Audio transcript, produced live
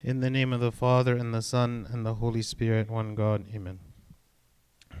In the name of the Father, and the Son, and the Holy Spirit, one God. Amen.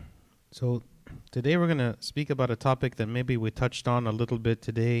 So, today we're going to speak about a topic that maybe we touched on a little bit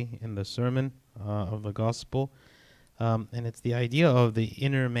today in the sermon of the gospel. And it's the idea of the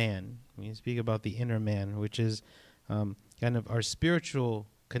inner man. We speak about the inner man, which is kind of our spiritual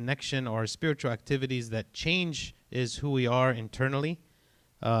connection or our spiritual activities that change is who we are internally,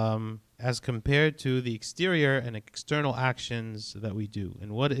 as compared to the exterior and external actions that we do.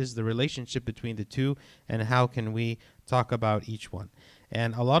 And what is the relationship between the two, and how can we talk about each one?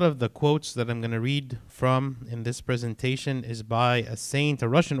 And a lot of the quotes that I'm going to read from in this presentation is by a saint, a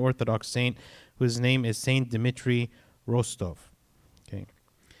Russian Orthodox saint, whose name is Saint Dmitry Rostov. Okay.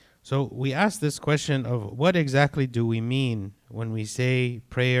 So we ask this question of what exactly do we mean when we say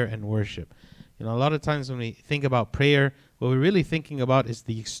prayer and worship? You know, a lot of times when we think about prayer, what we're really thinking about is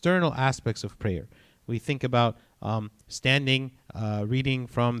the external aspects of prayer. We think about standing, reading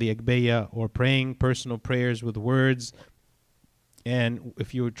from the Agbeya, or praying personal prayers with words. And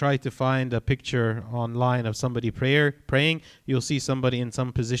if you try to find a picture online of somebody praying, you'll see somebody in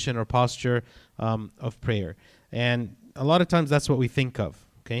some position or posture of prayer. And a lot of times that's what we think of.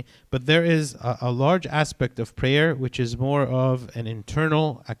 Okay, but there is a large aspect of prayer which is more of an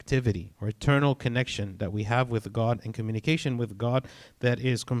internal activity or eternal connection that we have with God and communication with God that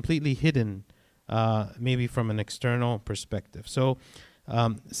is completely hidden, maybe from an external perspective. So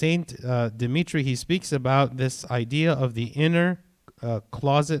Saint Dmitri, he speaks about this idea of the inner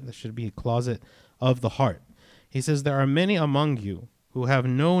closet. There should be a closet of the heart. He says, there are many among you who have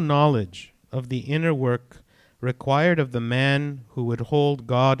no knowledge of the inner work required of the man who would hold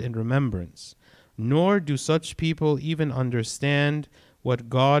God in remembrance, nor do such people even understand what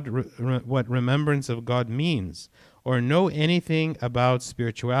what remembrance of God means, or know anything about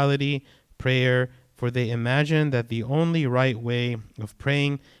spirituality, prayer, for they imagine that the only right way of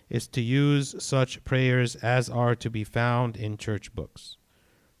praying is to use such prayers as are to be found in church books.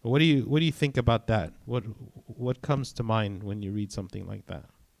 What do you think about that? What comes to mind when you read something like that?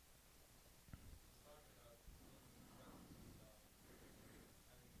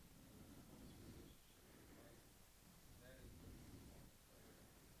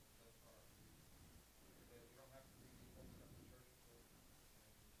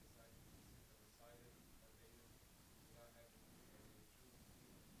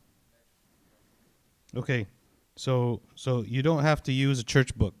 Okay, so you don't have to use a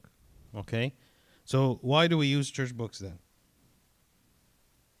church book. Okay, so why do we use church books then?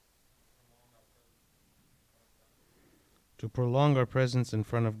 To prolong our presence in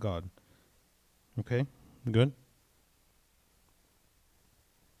front of God. Okay, good.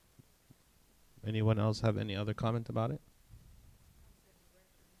 Anyone else have any other comment about it?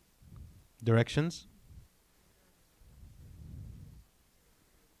 Directions?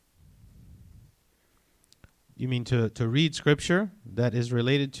 You mean to read scripture that is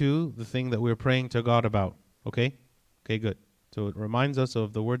related to the thing that we're praying to God about. Okay? Okay, good. So it reminds us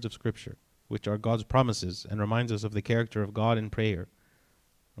of the words of scripture, which are God's promises, and reminds us of the character of God in prayer.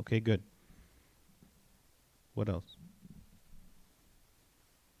 Okay, good. What else?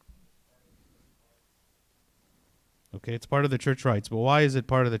 Okay, it's part of the church rites, but why is it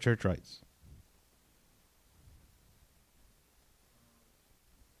part of the church rites?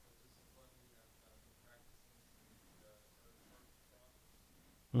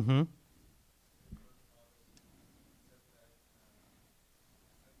 Mm-hmm.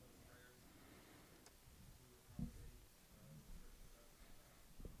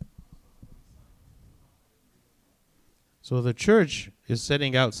 So the church is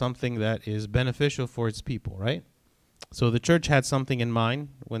setting out something that is beneficial for its people, right? So the church had something in mind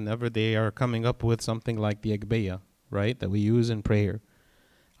whenever they are coming up with something like the Agbeya, right, that we use in prayer.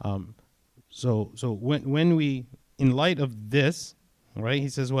 Um, so when we, in light of this, right, he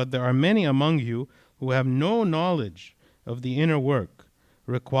says, "What there are many among you who have no knowledge of the inner work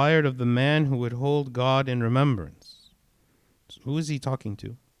required of the man who would hold God in remembrance." So who is he talking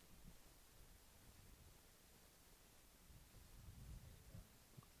to?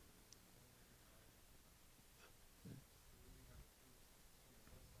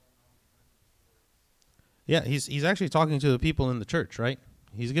 Yeah, he's actually talking to the people in the church, right?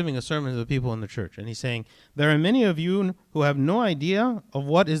 He's giving a sermon to the people in the church, and he's saying, there are many of you who have no idea of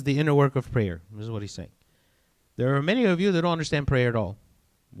what is the inner work of prayer. This is what he's saying. There are many of you that don't understand prayer at all,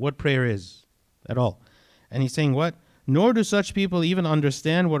 what prayer is at all. And he's saying what? Nor do such people even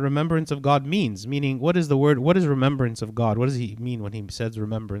understand what remembrance of God means. Meaning, what is the word? What is remembrance of God? What does he mean when he says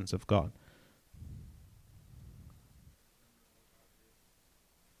remembrance of God?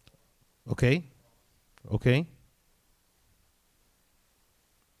 Okay, okay.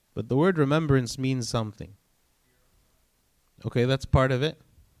 But the word remembrance means something. Okay, that's part of it.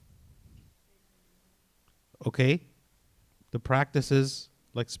 Okay, the practices,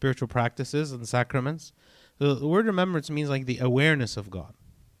 like spiritual practices and sacraments. The word remembrance means like the awareness of God,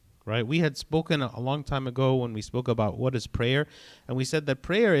 right? We had spoken a long time ago when we spoke about what is prayer, and we said that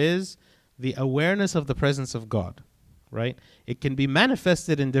prayer is the awareness of the presence of God, right? It can be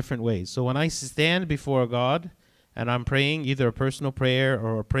manifested in different ways. So when I stand before God and I'm praying, either a personal prayer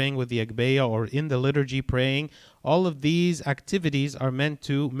or praying with the Agbeya or in the liturgy praying, all of these activities are meant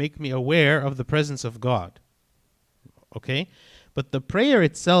to make me aware of the presence of God, okay? But the prayer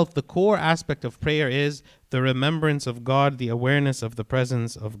itself, the core aspect of prayer is the remembrance of God, the awareness of the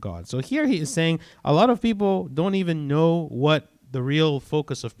presence of God. So here he is saying a lot of people don't even know what the real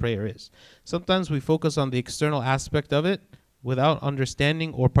focus of prayer is. Sometimes we focus on the external aspect of it without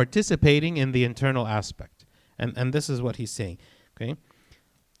understanding or participating in the internal aspect. And this is what he's saying, okay?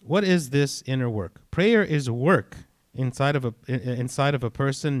 What is this inner work? Prayer is work inside of a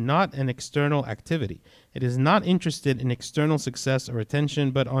person, not an external activity. It is not interested in external success or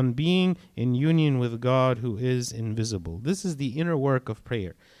attention, but on being in union with God who is invisible. This is the inner work of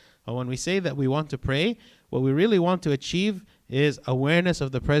prayer. When we say that we want to pray, what we really want to achieve is awareness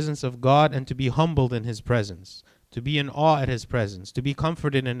of the presence of God and to be humbled in his presence, to be in awe at his presence, to be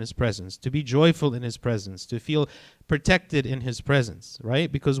comforted in his presence, to be joyful in his presence, to feel protected in his presence,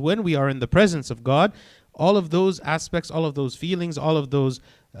 right? Because when we are in the presence of God, all of those aspects, all of those feelings, all of those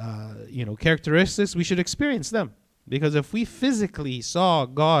characteristics, we should experience them. Because if we physically saw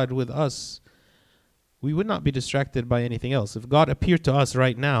God with us, we would not be distracted by anything else. If God appeared to us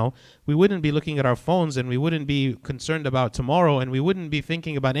right now, we wouldn't be looking at our phones and we wouldn't be concerned about tomorrow and we wouldn't be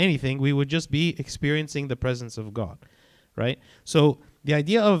thinking about anything. We would just be experiencing the presence of God, right? So the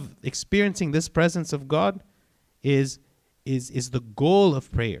idea of experiencing this presence of God is the goal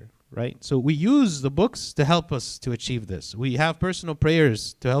of prayer, right? So we use the books to help us to achieve this. We have personal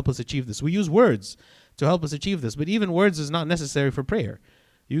prayers to help us achieve this. We use words to help us achieve this. But even words is not necessary for prayer.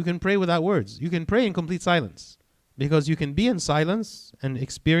 You can pray without words. You can pray in complete silence because you can be in silence and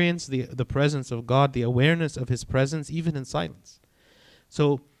experience the presence of God, the awareness of his presence, even in silence.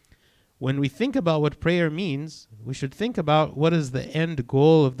 So when we think about what prayer means, we should think about what is the end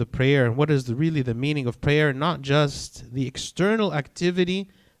goal of the prayer and what is really the meaning of prayer, not just the external activity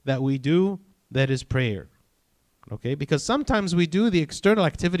that we do that is prayer. Okay? Because sometimes we do the external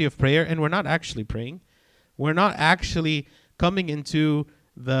activity of prayer and we're not actually praying. We're not actually coming into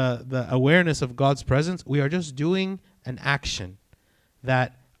the awareness of God's presence. We are just doing an action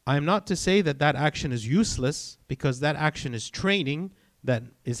that I'm not to say that action is useless, because that action is training that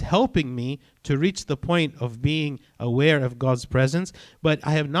is helping me to reach the point of being aware of God's presence, but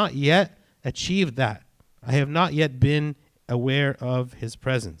I have not yet achieved that. I have not yet been aware of his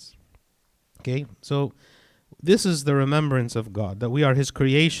presence. Okay, so this is the remembrance of God, that we are his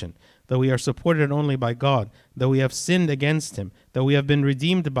creation, that we are supported only by God, that we have sinned against him, that we have been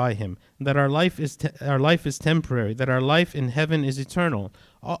redeemed by him, that our life is temporary, that our life in heaven is eternal.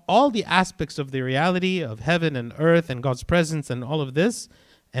 All the aspects of the reality of heaven and earth and God's presence and all of this,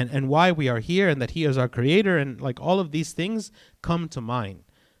 and why we are here and that he is our creator, and like all of these things come to mind.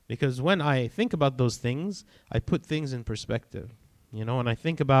 Because when I think about those things, I put things in perspective. And I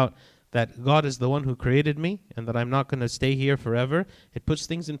think about that God is the one who created me and that I'm not going to stay here forever. It puts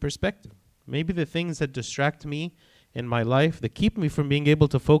things in perspective. Maybe the things that distract me in my life, that keep me from being able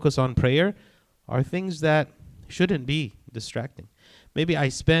to focus on prayer, are things that shouldn't be distracting. Maybe I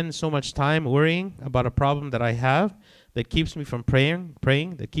spend so much time worrying about a problem that I have that keeps me from praying,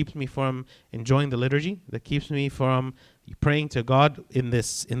 that keeps me from enjoying the liturgy, that keeps me from praying to God in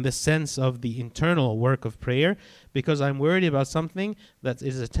this sense of the internal work of prayer, because I'm worried about something that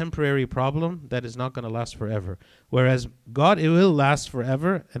is a temporary problem that is not going to last forever. Whereas God, it will last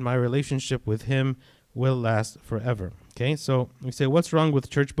forever, and my relationship with him will last forever. Okay, so we say, what's wrong with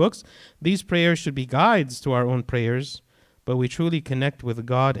church books? These prayers should be guides to our own prayers, but we truly connect with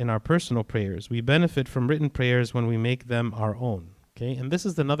God in our personal prayers. We benefit from written prayers when we make them our own. Okay, and this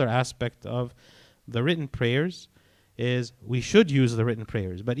is another aspect of the written prayers, is we should use the written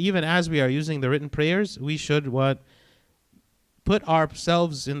prayers. But even as we are using the written prayers, we should put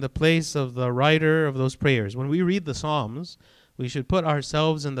ourselves in the place of the writer of those prayers. When we read the Psalms, we should put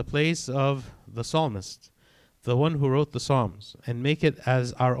ourselves in the place of the psalmist, the one who wrote the Psalms, and make it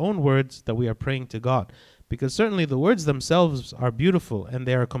as our own words that we are praying to God. Because certainly the words themselves are beautiful and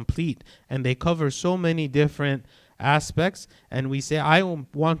they are complete and they cover so many different aspects. And we say, I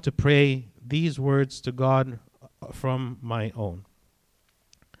want to pray these words to God from my own.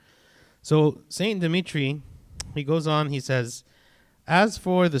 So Saint Dimitri, he goes on, he says, as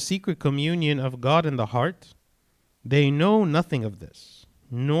for the secret communion of God in the heart, they know nothing of this,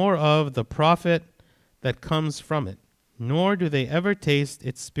 nor of the profit that comes from it, nor do they ever taste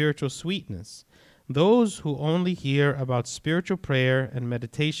its spiritual sweetness. Those who only hear about spiritual prayer and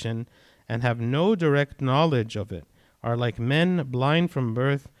meditation and have no direct knowledge of it are like men blind from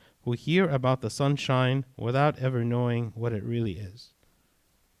birth who hear about the sunshine without ever knowing what it really is.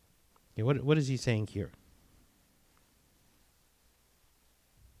 Okay, what is he saying here?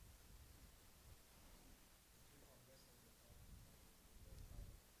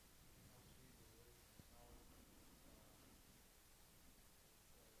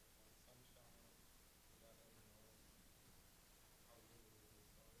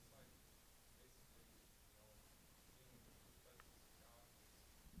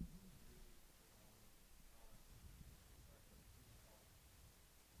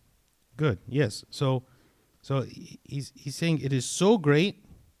 Good. Yes. So he's saying it is so great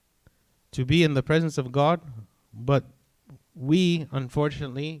to be in the presence of God, but we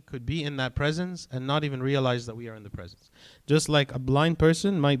unfortunately could be in that presence and not even realize that we are in the presence. Just like a blind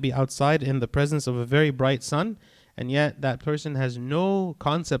person might be outside in the presence of a very bright sun, and yet that person has no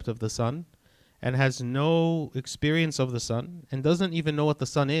concept of the sun and has no experience of the sun and doesn't even know what the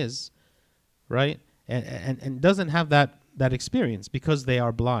sun is, right? And doesn't have that experience because they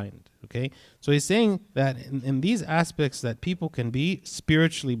are blind. Okay, so he's saying that in these aspects that people can be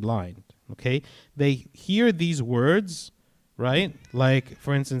spiritually blind. Okay, they hear these words, right? Like,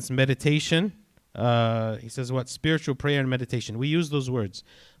 for instance, meditation. He says what? Spiritual prayer and meditation. We use those words.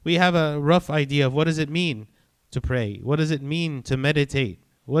 We have a rough idea of what does it mean to pray? What does it mean to meditate?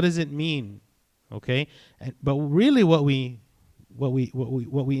 What does it mean? Okay, but really what we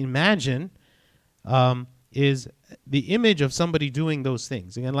imagine is the image of somebody doing those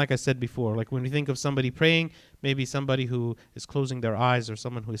things. Again, like I said before, like when we think of somebody praying, maybe somebody who is closing their eyes or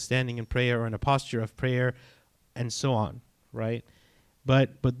someone who is standing in prayer or in a posture of prayer and so on, right?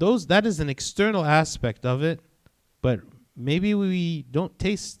 But that is an external aspect of it, but maybe we don't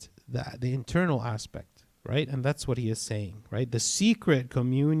taste the internal aspect, right? And that's what he is saying, right? The secret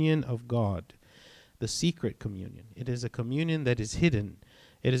communion of God, the secret communion. It is a communion that is hidden.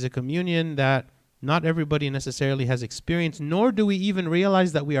 It is a communion that not everybody necessarily has experienced, nor do we even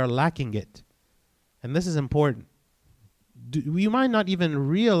realize that we are lacking it. And this is important. We might not even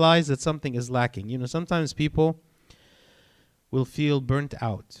realize that something is lacking. You know, sometimes people will feel burnt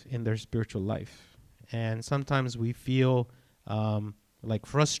out in their spiritual life. And sometimes we feel like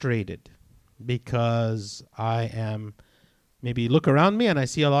frustrated because I am maybe look around me and I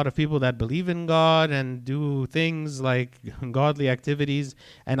see a lot of people that believe in God and do things like godly activities,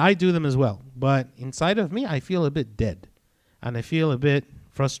 and I do them as well. But inside of me, I feel a bit dead, and I feel a bit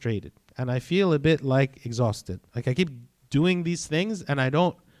frustrated, and I feel a bit like exhausted. Like I keep doing these things, and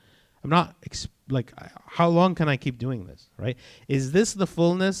how long can I keep doing this, right? Is this the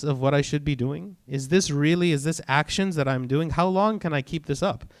fullness of what I should be doing? Is this actions that I'm doing? How long can I keep this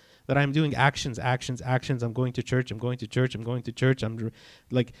up? That I'm doing actions. I'm going to church. I'm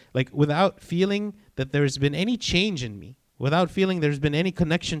like without feeling that there's been any change in me, without feeling there's been any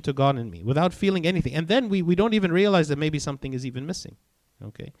connection to God in me, without feeling anything. And then we don't even realize that maybe something is even missing.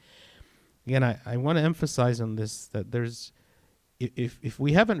 Okay. Again, I want to emphasize on this that there's, if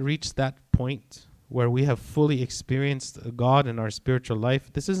we haven't reached that point where we have fully experienced God in our spiritual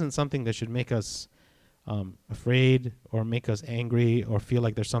life, this isn't something that should make us afraid or make us angry or feel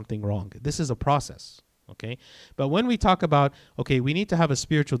like there's something wrong. This is a process, okay? But when we talk about, okay, we need to have a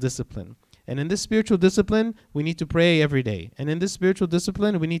spiritual discipline. And in this spiritual discipline, we need to pray every day. And in this spiritual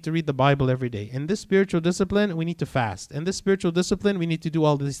discipline, we need to read the Bible every day. In this spiritual discipline, we need to fast. In this spiritual discipline, we need to do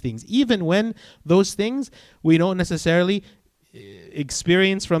all these things. Even when those things, we don't necessarily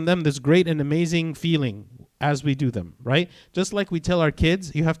experience from them this great and amazing feeling as we do them, right? Just like we tell our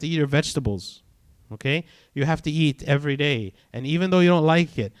kids, you have to eat your vegetables. Okay? You have to eat every day. And even though you don't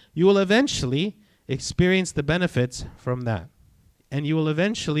like it, you will eventually experience the benefits from that. And you will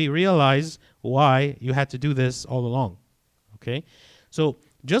eventually realize why you had to do this all along. Okay? So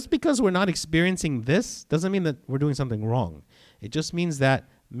just because we're not experiencing this doesn't mean that we're doing something wrong. It just means that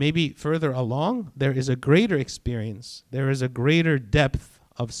maybe further along, there is a greater experience. There is a greater depth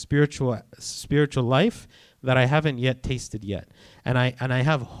of spiritual life that I haven't yet tasted yet. And I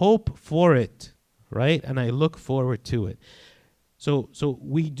have hope for it. Right? And I look forward to it. So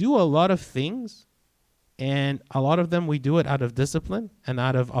we do a lot of things, and a lot of them we do it out of discipline and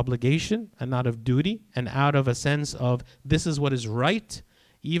out of obligation and out of duty and out of a sense of this is what is right,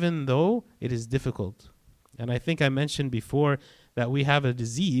 even though it is difficult. And I think I mentioned before that we have a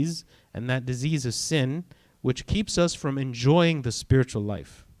disease, and that disease is sin, which keeps us from enjoying the spiritual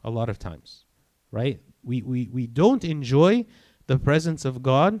life a lot of times, right? We don't enjoy the presence of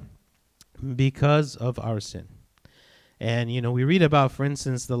God because of our sin. And, we read about, for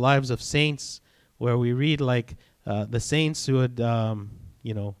instance, the lives of saints, where we read like the saints who would,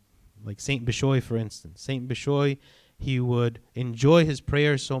 like Saint Bishoy, for instance. Saint Bishoy, he would enjoy his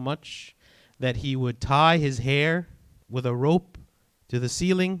prayers so much that he would tie his hair with a rope to the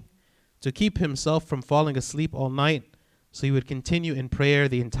ceiling to keep himself from falling asleep all night. So he would continue in prayer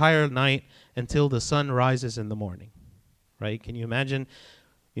the entire night until the sun rises in the morning, right? Can you imagine?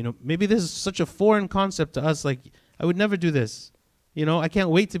 Maybe this is such a foreign concept to us. Like, I would never do this. I can't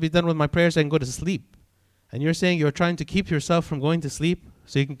wait to be done with my prayers so I can go to sleep. And you're saying you're trying to keep yourself from going to sleep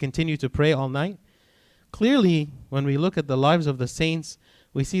so you can continue to pray all night? Clearly, when we look at the lives of the saints,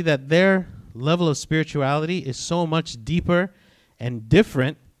 we see that their level of spirituality is so much deeper and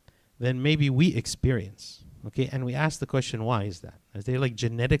different than maybe we experience. Okay, and we ask the question, why is that? Are they like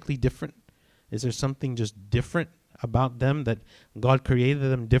genetically different? Is there something just different about them, that God created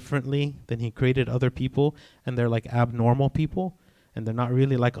them differently than he created other people, and they're like abnormal people, and they're not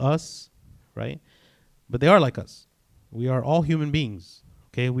really like us, right? But they are like us. We are all human beings,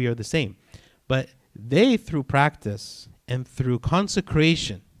 okay? We are the same. But they, through practice and through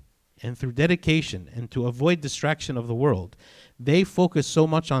consecration and through dedication and to avoid distraction of the world, they focused so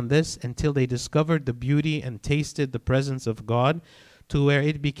much on this until they discovered the beauty and tasted the presence of God, to where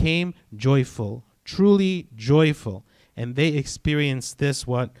it became joyful, truly joyful. And they experienced this,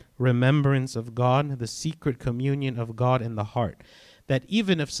 remembrance of God, the secret communion of God in the heart. That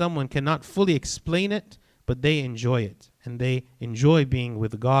even if someone cannot fully explain it, but they enjoy it. And they enjoy being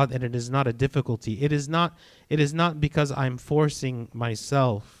with God, and it is not a difficulty. It is not because I'm forcing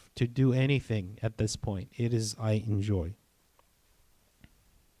myself to do anything at this point. It is I enjoy.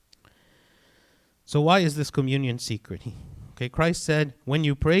 So why is this communion secret? Okay, Christ said, when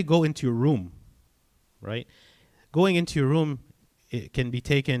you pray, go into your room, right? Going into your room, it can be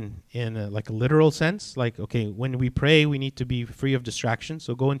taken in a literal sense. Like, okay, when we pray, we need to be free of distraction.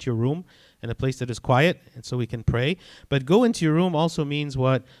 So go into your room in a place that is quiet, and so we can pray. But go into your room also means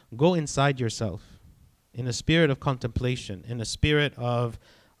what? Go inside yourself in a spirit of contemplation, in a spirit of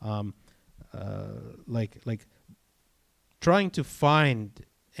trying to find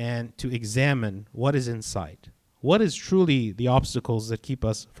and to examine what is inside. What is truly the obstacles that keep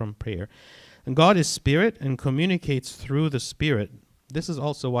us from prayer? And God is spirit and communicates through the spirit. This is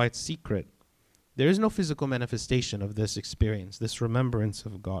also why it's secret. There is no physical manifestation of this experience, this remembrance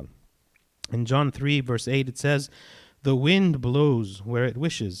of God. In John 3, verse 8, it says, "The wind blows where it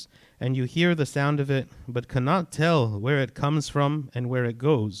wishes, and you hear the sound of it, but cannot tell where it comes from and where it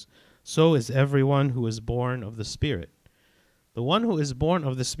goes. So is everyone who is born of the Spirit." The one who is born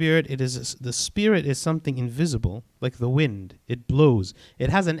of the Spirit, the Spirit is something invisible, like the wind. It blows. It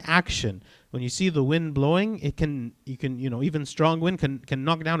has an action. When you see the wind blowing, even strong wind can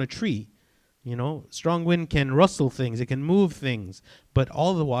knock down a tree. Strong wind can rustle things. It can move things. But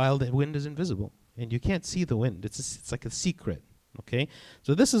all the while, the wind is invisible, and you can't see the wind. It's like a secret. Okay,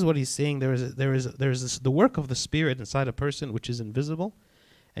 so this is what he's saying. There is the work of the Spirit inside a person, which is invisible,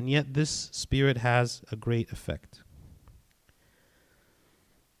 and yet this Spirit has a great effect.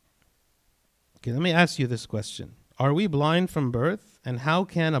 Okay, let me ask you this question. Are we blind from birth? And how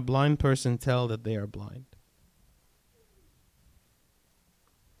can a blind person tell that they are blind?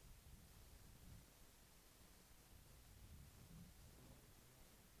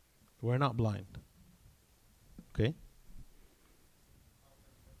 We're not blind. Okay?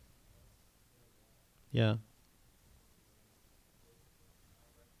 Yeah.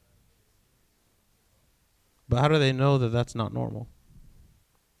 But how do they know that that's not normal?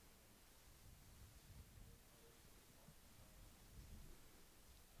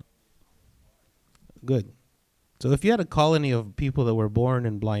 Good. So if you had a colony of people that were born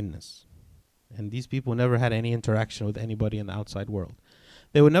in blindness, and these people never had any interaction with anybody in the outside world,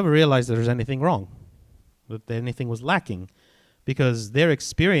 they would never realize that there's anything wrong, that anything was lacking, because their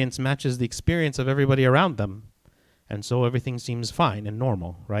experience matches the experience of everybody around them. And so everything seems fine and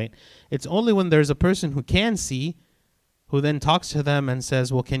normal, right? It's only when there's a person who can see, who then talks to them and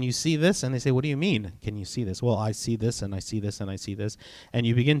says, well, can you see this? And they say, what do you mean, can you see this? Well, I see this, and I see this, and I see this. And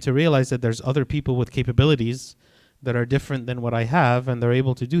you begin to realize that there's other people with capabilities that are different than what I have, and they're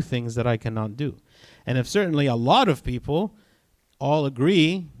able to do things that I cannot do. And if certainly a lot of people all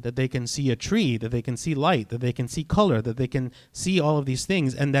agree that they can see a tree, that they can see light, that they can see color, that they can see all of these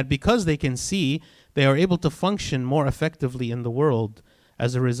things, and that because they can see, they are able to function more effectively in the world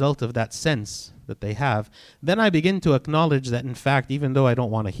as a result of that sense that they have, then I begin to acknowledge that, in fact, even though I don't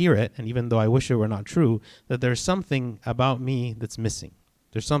want to hear it, and even though I wish it were not true, that there's something about me that's missing.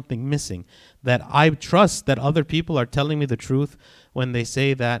 There's something missing, that I trust that other people are telling me the truth when they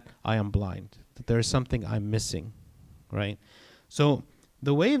say that I am blind, that there is something I'm missing, right? So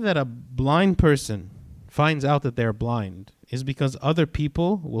the way that a blind person finds out that they're blind is because other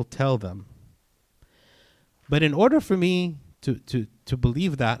people will tell them. But in order for me to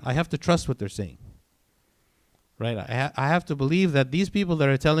believe that, I have to trust what they're saying, right? I have to believe that these people that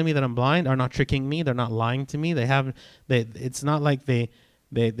are telling me that I'm blind are not tricking me. They're not lying to me. It's not like they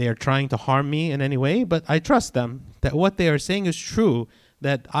are trying to harm me in any way, but I trust them that what they are saying is true,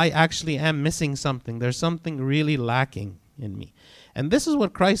 that I actually am missing something. There's something really lacking in me. And this is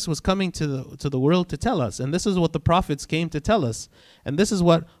what Christ was coming to the world to tell us. And this is what the prophets came to tell us. And this is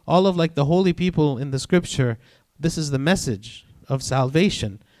what all of the holy people in the scripture, this is the message of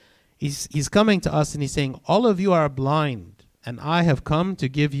salvation. He's coming to us and he's saying, all of you are blind and I have come to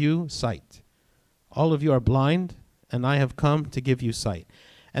give you sight. All of you are blind and I have come to give you sight.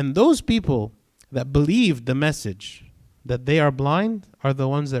 And those people that believed the message that they are blind are the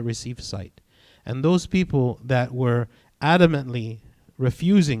ones that receive sight. And those people that were adamantly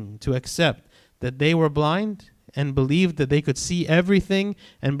refusing to accept that they were blind and believed that they could see everything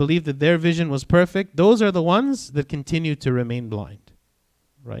and believed that their vision was perfect, those are the ones that continue to remain blind,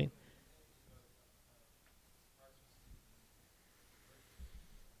 right?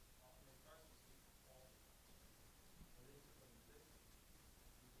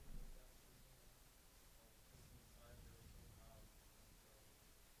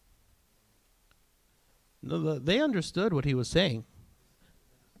 No, they understood what he was saying.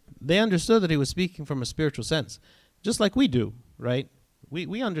 They understood that he was speaking from a spiritual sense, just like we do, right?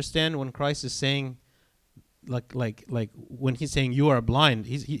 We understand when Christ is saying, like when he's saying you are blind,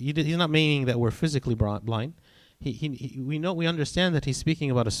 he's not meaning that we're physically blind. We understand that he's speaking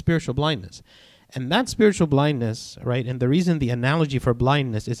about a spiritual blindness. And that spiritual blindness, right, and the reason the analogy for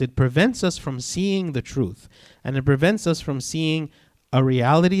blindness is it prevents us from seeing the truth, and it prevents us from seeing a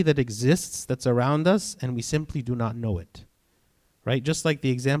reality that exists, that's around us, and we simply do not know it, right? Just like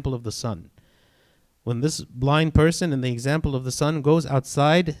the example of the sun. When this blind person in the example of the sun goes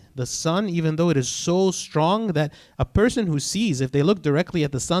outside, the sun, even though it is so strong that a person who sees, if they look directly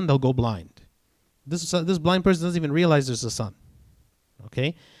at the sun, they'll go blind. This blind person doesn't even realize there's a sun,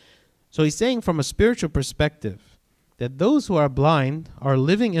 okay? So he's saying from a spiritual perspective that those who are blind are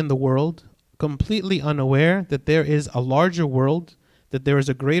living in the world completely unaware that there is a larger world, that there is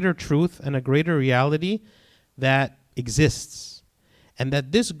a greater truth and a greater reality that exists. And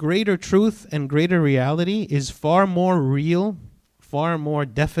that this greater truth and greater reality is far more real, far more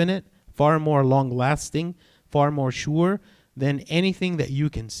definite, far more long-lasting, far more sure than anything that you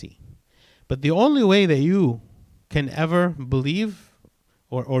can see. But the only way that you can ever believe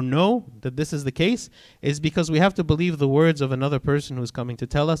or know that this is the case is because we have to believe the words of another person who's coming to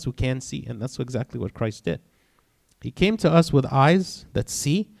tell us who can see. And that's exactly what Christ did. He came to us with eyes that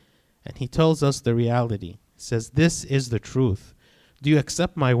see, and he tells us the reality. He says, this is the truth. Do you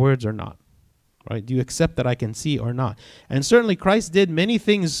accept my words or not? Right? Do you accept that I can see or not? And certainly Christ did many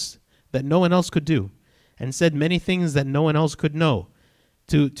things that no one else could do, and said many things that no one else could know,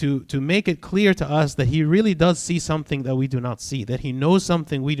 to make it clear to us that he really does see something that we do not see, that he knows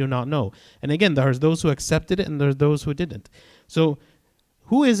something we do not know. And again, there's those who accepted it and there's those who didn't. So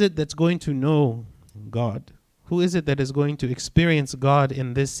who is it that's going to know God? Who is it that is going to experience God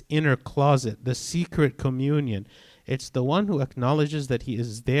in this inner closet, the secret communion? It's the one who acknowledges that he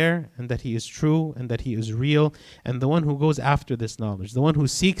is there and that he is true and that he is real, and the one who goes after this knowledge, the one who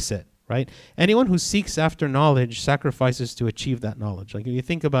seeks it, right? Anyone who seeks after knowledge sacrifices to achieve that knowledge. Like if you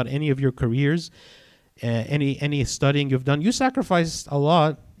think about any of your careers, any studying you've done, you sacrificed a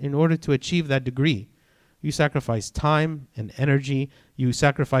lot in order to achieve that degree. You sacrifice time and energy. You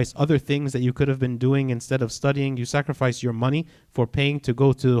sacrifice other things that you could have been doing instead of studying. You sacrifice your money for paying to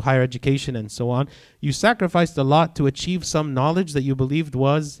go to higher education and so on. You sacrificed a lot to achieve some knowledge that you believed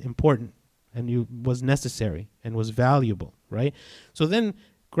was important and was necessary and was valuable, right? So then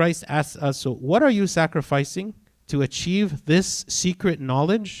Christ asks us, so what are you sacrificing to achieve this secret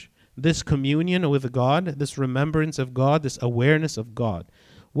knowledge, this communion with God, this remembrance of God, this awareness of God?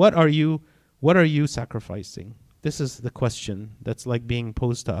 What are you sacrificing? This is the question that's like being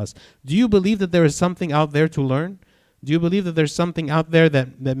posed to us. Do you believe that there is something out there to learn? Do you believe that there's something out there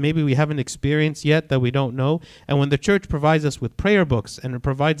that maybe we haven't experienced yet, that we don't know? And when the church provides us with prayer books and it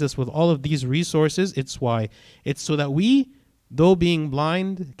provides us with all of these resources, it's why. It's so that we, though being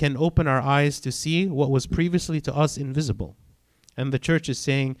blind, can open our eyes to see what was previously to us invisible. And the church is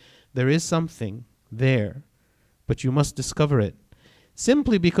saying There is something there, but you must discover it.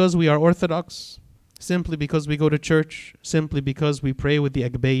 Simply because we are Orthodox, simply because we go to church, simply because we pray with the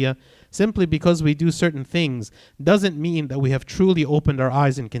Agbeya, simply because we do certain things, doesn't mean that we have truly opened our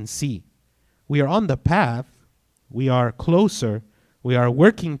eyes and can see. We are on the path, we are closer, we are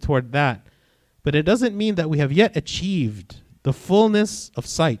working toward that, but it doesn't mean that we have yet achieved the fullness of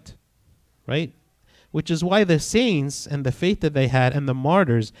sight, right? Which is why the saints and the faith that they had and the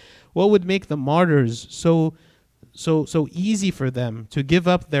martyrs, what would make the martyrs so easy for them to give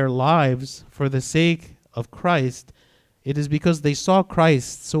up their lives for the sake of Christ? It is because they saw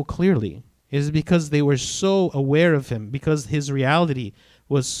Christ so clearly. It is because they were so aware of him, because his reality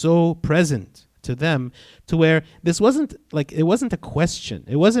was so present to them, to where this wasn't like, it wasn't a question.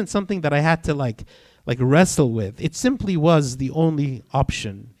 It wasn't something that I had to like wrestle with. It simply was the only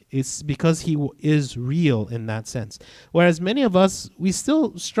option. It's because he is real in that sense. Whereas many of us, we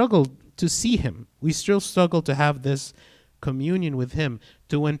still struggle to see him. We still struggle to have this communion with him.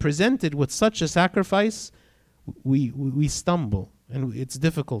 To when presented with such a sacrifice, we stumble, and it's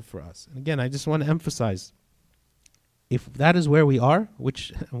difficult for us. And again, I just want to emphasize, if that is where we are,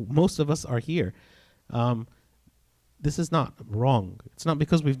 which most of us are here, this is not wrong. It's not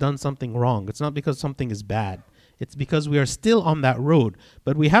because we've done something wrong. It's not because something is bad. It's because we are still on that road.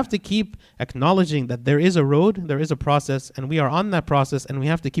 But we have to keep acknowledging that there is a road, there is a process, and we are on that process, and we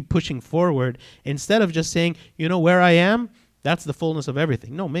have to keep pushing forward instead of just saying, you know, where I am, that's the fullness of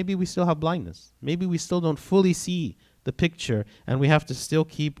everything. No, maybe we still have blindness. Maybe we still don't fully see the picture, and we have to still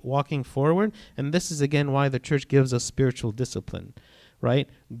keep walking forward. And this is, again, why the church gives us spiritual discipline, right?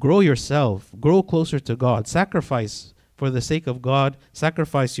 Grow yourself. Grow closer to God. Sacrifice for the sake of God.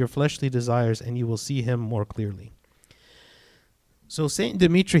 Sacrifice your fleshly desires, and you will see him more clearly. So Saint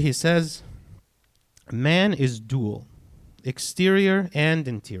Dimitri, he says, man is dual, exterior and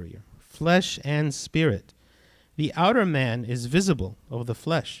interior, flesh and spirit. The outer man is visible of the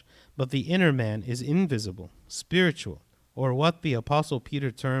flesh, but the inner man is invisible, spiritual, or what the Apostle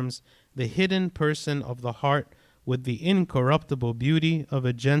Peter terms the hidden person of the heart with the incorruptible beauty of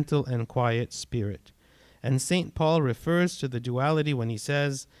a gentle and quiet spirit. And St. Paul refers to the duality when he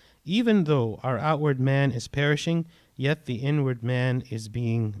says, even though our outward man is perishing, yet the inward man is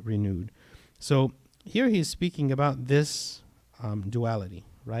being renewed. So here he's speaking about this duality,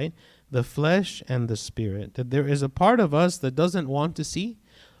 right? The flesh and the spirit. That there is a part of us that doesn't want to see,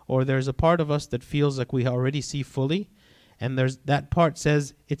 or there's a part of us that feels like we already see fully. And there's that part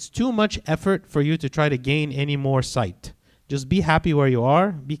says, it's too much effort for you to try to gain any more sight. Just be happy where you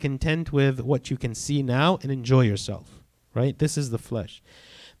are, be content with what you can see now, and enjoy yourself, right? This is the flesh.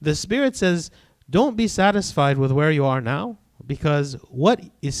 The spirit says, don't be satisfied with where you are now, because what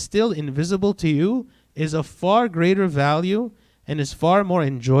is still invisible to you is of far greater value and is far more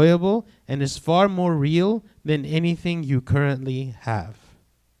enjoyable and is far more real than anything you currently have.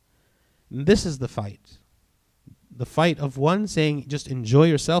 And this is the fight. The fight of one saying, just enjoy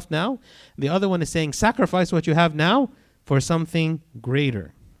yourself now. The other one is saying, sacrifice what you have now for something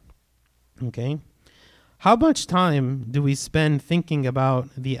greater. Okay? How much time do we spend thinking about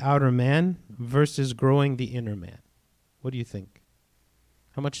the outer man versus growing the inner man? What do you think?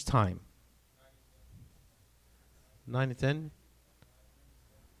 How much time? 9 to 10?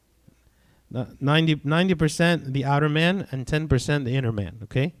 90% the outer man and 10% the inner man,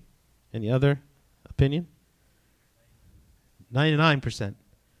 okay? Any other opinion? 99%,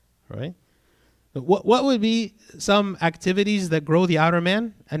 right? What would be some activities that grow the outer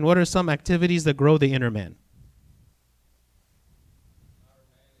man, and what are some activities that grow the inner man?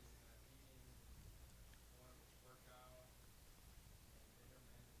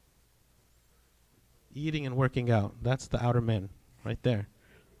 Eating and working out. That's the outer man right there.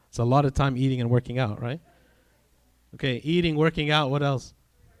 It's a lot of time eating and working out, right? Okay, eating, working out, what else?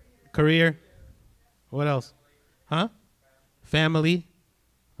 Career. What else? Huh? Family.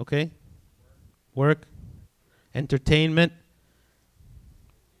 Okay. Work. Entertainment.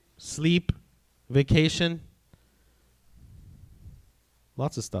 Sleep. Vacation.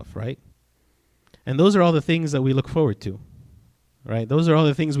 Lots of stuff, right? And those are all the things that we look forward to, right? Those are all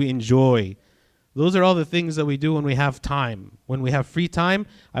the things we enjoy. Those are all the things that we do when we have time. When we have free time,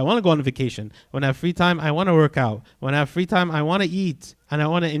 I want to go on vacation. When I have free time, I want to work out. When I have free time, I want to eat, and I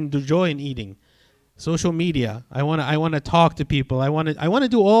want to enjoy in eating. Social media, I want to talk to people. I want to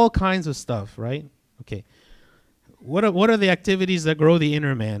do all kinds of stuff, right? Okay. What are the activities that grow the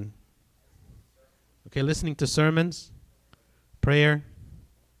inner man? Okay, listening to sermons, prayer,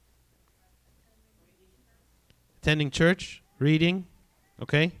 attending church, reading,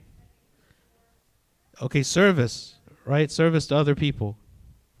 okay? Okay, service, right? Service to other people,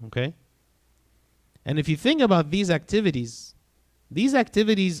 Okay? And if you think about these activities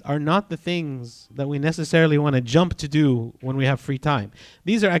are not the things that we necessarily want to jump to do when we have free time.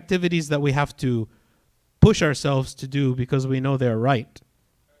 These are activities that we have to push ourselves to do because we know they're right.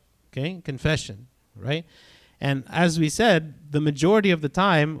 Okay? Confession, right? And as we said, the majority of the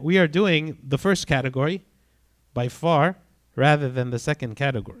time we are doing the first category by far rather than the second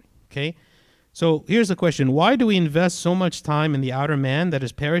category. Okay? So here's the question. Why do we invest so much time in the outer man that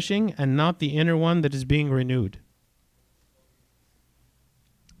is perishing and not the inner one that is being renewed?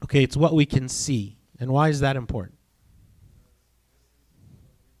 Okay, it's what we can see. And why is that important?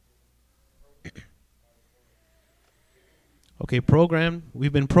 Okay,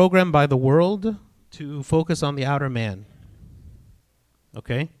 we've been programmed by the world to focus on the outer man.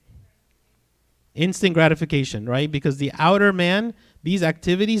 Okay? Instant gratification, right? Because the outer man, these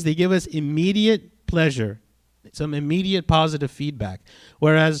activities, they give us immediate pleasure, some immediate positive feedback.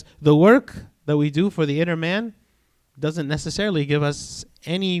 Whereas the work that we do for the inner man doesn't necessarily give us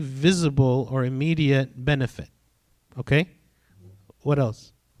any visible or immediate benefit. Okay? What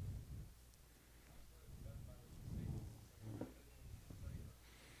else?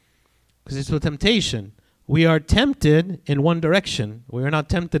 Because it's a temptation. We are tempted in one direction. We are not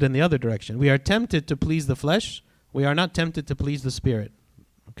tempted in the other direction. We are tempted to please the flesh. We are not tempted to please the spirit.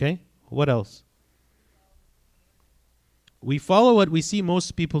 Okay? What else? We follow what we see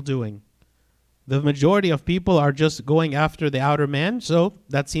most people doing. The majority of people are just going after the outer man, so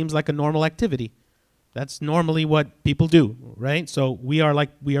that seems like a normal activity. That's normally what people do, right? So we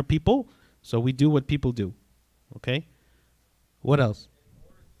are people, so we do what people do. Okay? What else?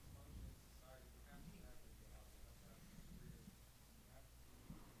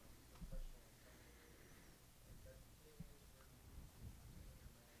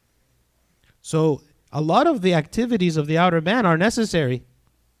 So a lot of the activities of the outer man are necessary.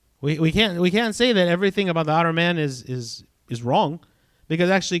 We can't say that everything about the outer man is wrong, because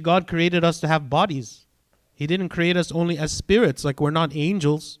actually God created us to have bodies. He didn't create us only as spirits, like we're not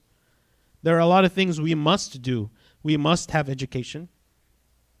angels. There are a lot of things we must do. We must have education.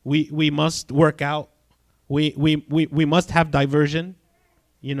 We must work out. We must have diversion.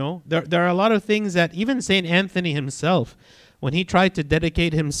 You know, there are a lot of things that even Saint Anthony himself, when he tried to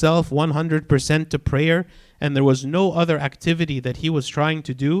dedicate himself 100% to prayer and there was no other activity that he was trying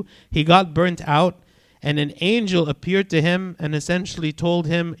to do, he got burnt out, and an angel appeared to him and essentially told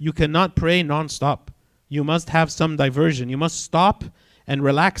him, you cannot pray nonstop. You must have some diversion. You must stop and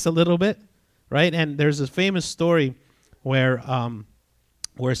relax a little bit, right? And there's a famous story where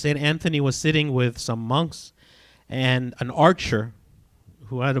Saint Anthony was sitting with some monks, and an archer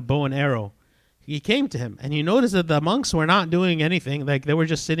who had a bow and arrow, he came to him, and he noticed that the monks were not doing anything. Like, they were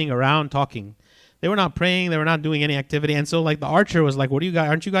just sitting around talking. They were not praying. They were not doing any activity. And so, like, the archer was like, what are you guys?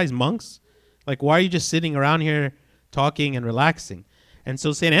 Aren't you guys monks? Like, why are you just sitting around here talking and relaxing? And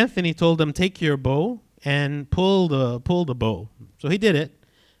so St. Anthony told him, take your bow and pull the bow. So he did it,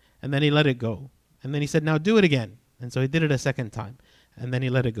 and then he let it go. And then he said, now do it again. And so he did it a second time, and then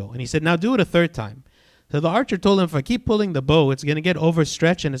he let it go. And he said, now do it a third time. So the archer told him, if I keep pulling the bow, it's going to get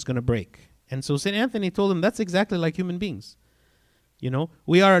overstretched and it's going to break. And so St. Anthony told him, that's exactly like human beings. You know,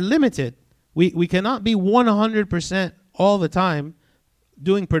 we are limited. We cannot be 100% all the time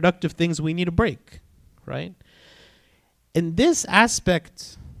doing productive things. We need a break, right? In this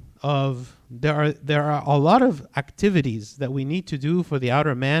aspect of, there are a lot of activities that we need to do for the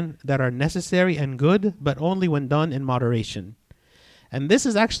outer man that are necessary and good, but only when done in moderation. And this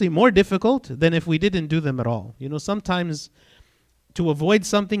is actually more difficult than if we didn't do them at all. You know, sometimes to avoid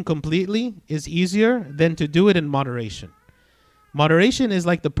something completely is easier than to do it in moderation. Moderation is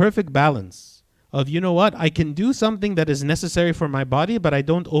like the perfect balance of, you know what, I can do something that is necessary for my body, but I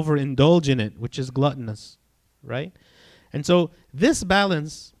don't overindulge in it, which is gluttonous, right? And so this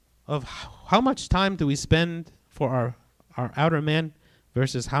balance of how much time do we spend for our outer man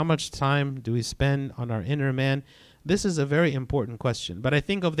versus how much time do we spend on our inner man, this is a very important question. But I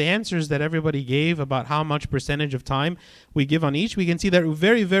think of the answers that everybody gave about how much percentage of time we give on each, we can see that we're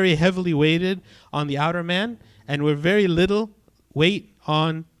very, very heavily weighted on the outer man, and we're very little weight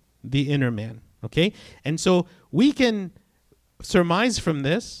on the inner man, okay? And so we can surmise from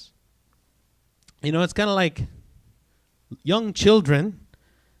this, you know, it's kind of like young children,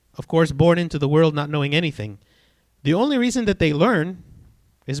 of course, born into the world not knowing anything. The only reason that they learn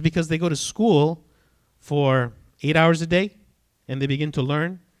is because they go to school for 8 hours a day, and they begin to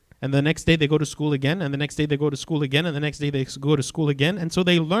learn, and the next day they go to school again, and the next day they go to school again, and the next day they go to school again, and so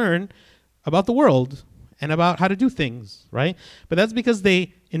they learn about the world and about how to do things, right? But that's because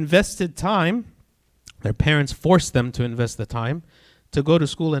they invested time, their parents forced them to invest the time to go to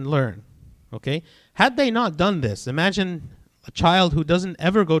school and learn. Okay? Had they not done this, imagine a child who doesn't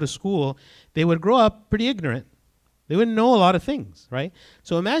ever go to school, they would grow up pretty ignorant. They wouldn't know a lot of things, right?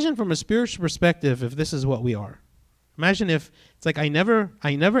 So imagine from a spiritual perspective if this is what we are. Imagine if it's like I never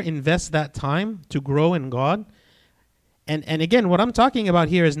invest that time to grow in God. And again, what I'm talking about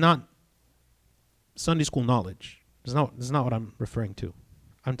here is not Sunday school knowledge. This is not what I'm referring to.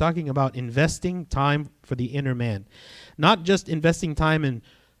 I'm talking about investing time for the inner man. Not just investing time in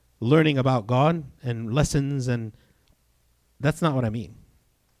learning about God and lessons, and that's not what I mean.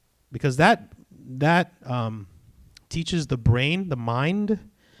 Because that teaches the brain, the mind,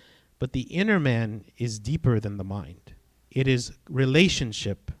 but the inner man is deeper than the mind. It is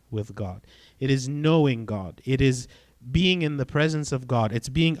relationship with God. It is knowing God. It is being in the presence of God. It's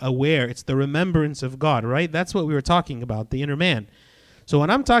being aware. It's the remembrance of God, right? That's what we were talking about, the inner man. So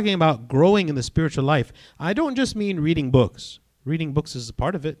when I'm talking about growing in the spiritual life, I don't just mean reading books. Reading books is a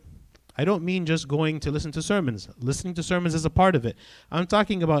part of it. I don't mean just going to listen to sermons. Listening to sermons is a part of it. I'm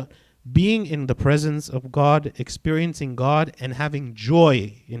talking about being in the presence of God, experiencing God, and having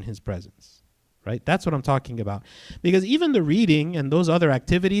joy in his presence, right? That's what I'm talking about. Because even the reading and those other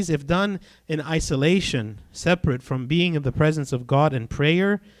activities, if done in isolation, separate from being in the presence of God and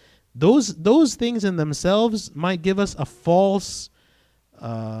prayer, those things in themselves might give us a false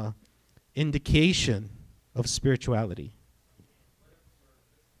indication of spirituality.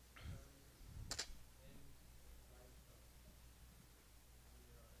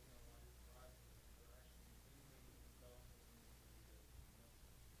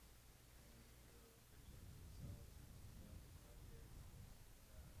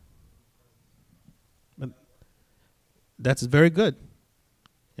 That's very good.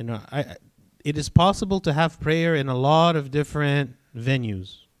 You know, it is possible to have prayer in a lot of different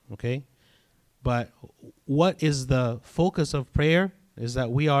venues, okay? But what is the focus of prayer is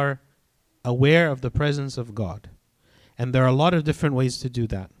that we are aware of the presence of God. And there are a lot of different ways to do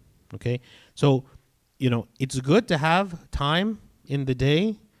that, okay? So, you know, it's good to have time in the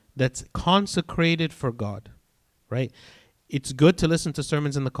day that's consecrated for God, right? It's good to listen to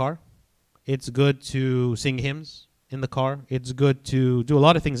sermons in the car. It's good to sing hymns in the car. It's good to do a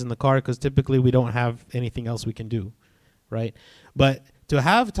lot of things in the car because typically we don't have anything else we can do, right? But to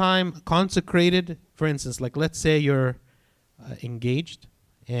have time consecrated, for instance, like let's say you're engaged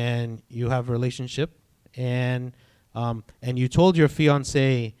and you have a relationship and you told your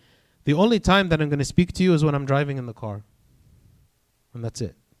fiance, the only time that I'm going to speak to you is when I'm driving in the car. And that's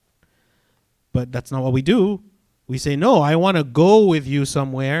it. But that's not what we do. We say, no, I want to go with you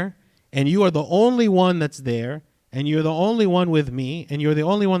somewhere and you are the only one that's there. And you're the only one with me, and you're the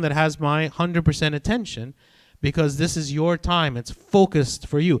only one that has my 100% attention because this is your time. It's focused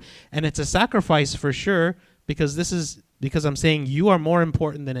for you. And it's a sacrifice for sure because I'm saying you are more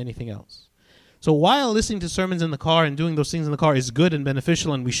important than anything else. So while listening to sermons in the car and doing those things in the car is good and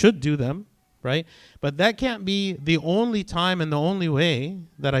beneficial, and we should do them, right? But that can't be the only time and the only way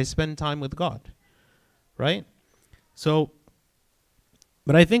that I spend time with God, right? So,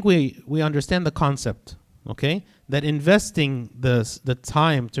 but I think we understand the concept, okay? That investing the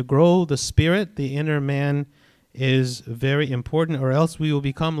time to grow the spirit, the inner man, is very important, or else we will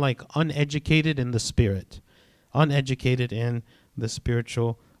become like uneducated in the spirit, uneducated in the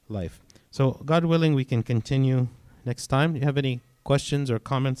spiritual life. So God willing, we can continue next time. Do you have any questions or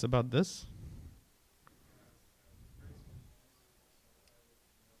comments about this?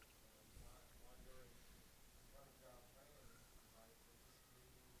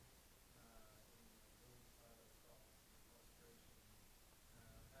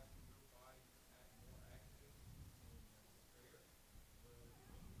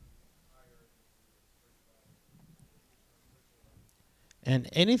 And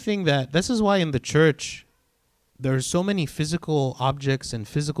anything this is why in the church, there's so many physical objects and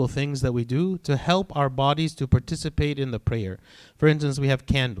physical things that we do to help our bodies to participate in the prayer. For instance, we have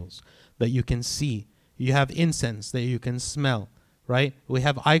candles that you can see. You have incense that you can smell, right? We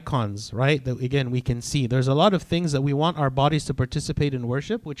have icons, right, that again we can see. There's a lot of things that we want our bodies to participate in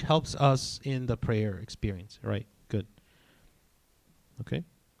worship, which helps us in the prayer experience, right? Good. Okay.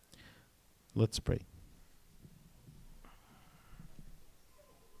 Let's pray.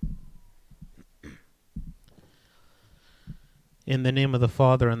 In the name of the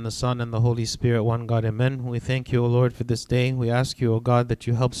Father, and the Son, and the Holy Spirit, one God, amen. We thank you, O Lord, for this day. We ask you, O God, that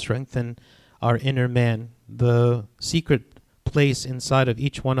you help strengthen our inner man, the secret place inside of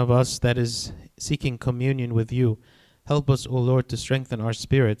each one of us that is seeking communion with you. Help us, O Lord, to strengthen our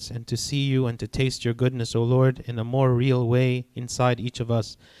spirits and to see you and to taste your goodness, O Lord, in a more real way inside each of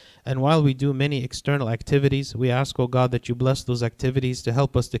us. And while we do many external activities, we ask, O God, that you bless those activities to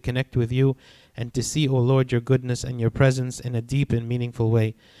help us to connect with you and to see, O Lord, your goodness and your presence in a deep and meaningful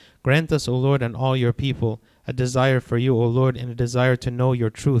way. Grant us, O Lord, and all your people, a desire for you, O Lord, and a desire to know your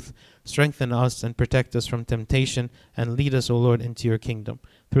truth. Strengthen us and protect us from temptation, and lead us, O Lord, into your kingdom.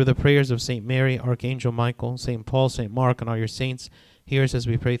 Through the prayers of St. Mary, Archangel Michael, St. Paul, St. Mark, and all your saints, hear us as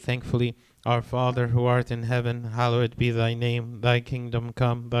we pray thankfully. Our Father, who art in heaven, hallowed be thy name. Thy kingdom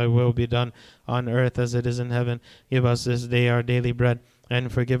come, thy will be done, on earth as it is in heaven. Give us this day our daily bread, and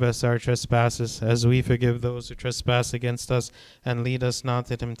forgive us our trespasses, as we forgive those who trespass against us. And lead us not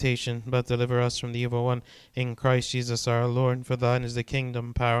to temptation, but deliver us from the evil one. In Christ Jesus our Lord, for thine is the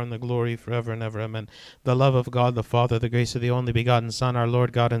kingdom, power, and the glory, forever and ever. Amen. The love of God the Father, the grace of the only begotten Son, our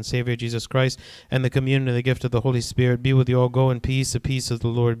Lord God and Savior Jesus Christ, and the communion of the gift of the Holy Spirit be with you all. Go in peace. The peace of the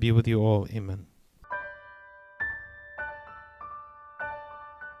Lord be with you all. Amen.